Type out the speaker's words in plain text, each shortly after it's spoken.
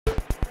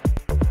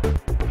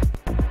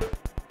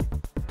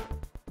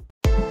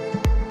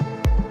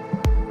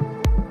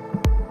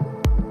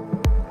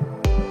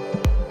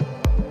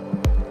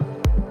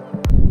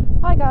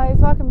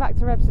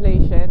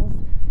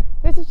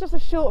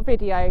short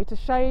video to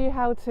show you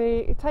how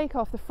to take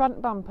off the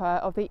front bumper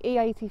of the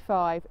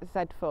E85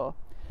 Z4.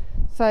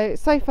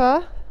 So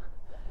far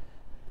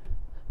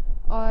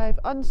I've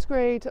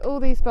unscrewed all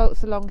these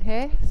bolts along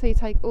here, so you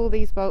take all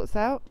these bolts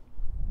out.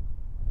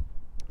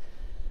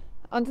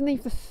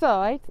 Underneath the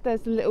side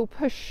there's little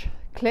push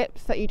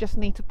clips that you just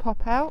need to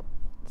pop out,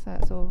 so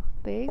that's all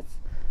these.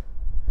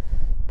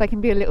 They can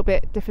be a little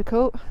bit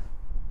difficult.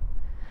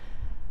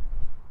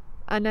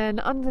 And then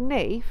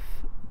underneath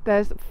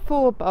there's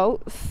 4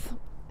 bolts,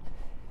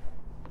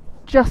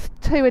 just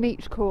 2 in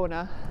each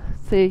corner.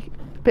 See,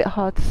 a bit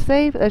hard to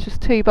see, but there's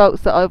just 2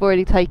 bolts that I've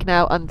already taken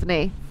out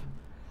underneath.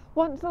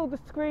 Once all the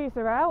screws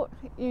are out,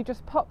 you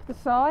just pop the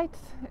sides,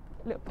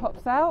 it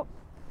pops out,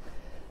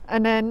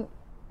 and then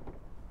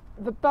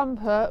the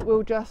bumper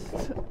will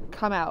just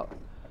come out.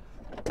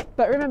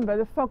 But remember,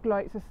 the fog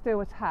lights are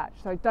still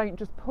attached, so don't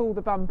just pull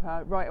the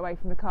bumper right away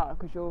from the car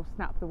because you'll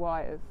snap the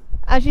wires.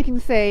 As you can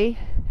see,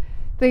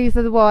 these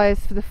are the wires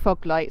for the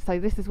fog lights, so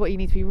this is what you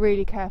need to be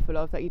really careful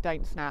of, that you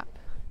don't snap.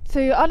 To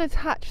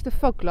unattach the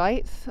fog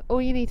lights,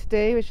 all you need to do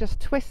is just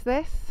twist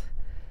this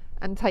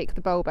and take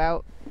the bulb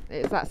out.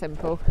 It's that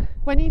simple.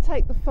 When you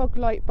take the fog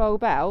light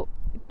bulb out,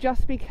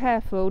 just be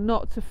careful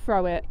not to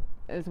throw it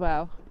as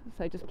well,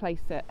 so just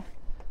place it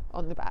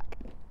on the back.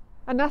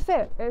 And that's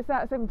it, it's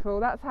that simple.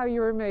 That's how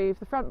you remove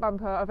the front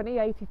bumper of an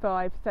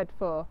E85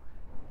 Z4.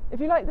 If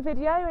you liked the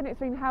video and it's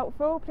been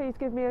helpful, please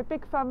give me a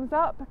big thumbs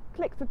up,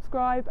 click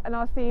subscribe, and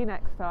I'll see you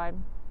next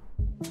time.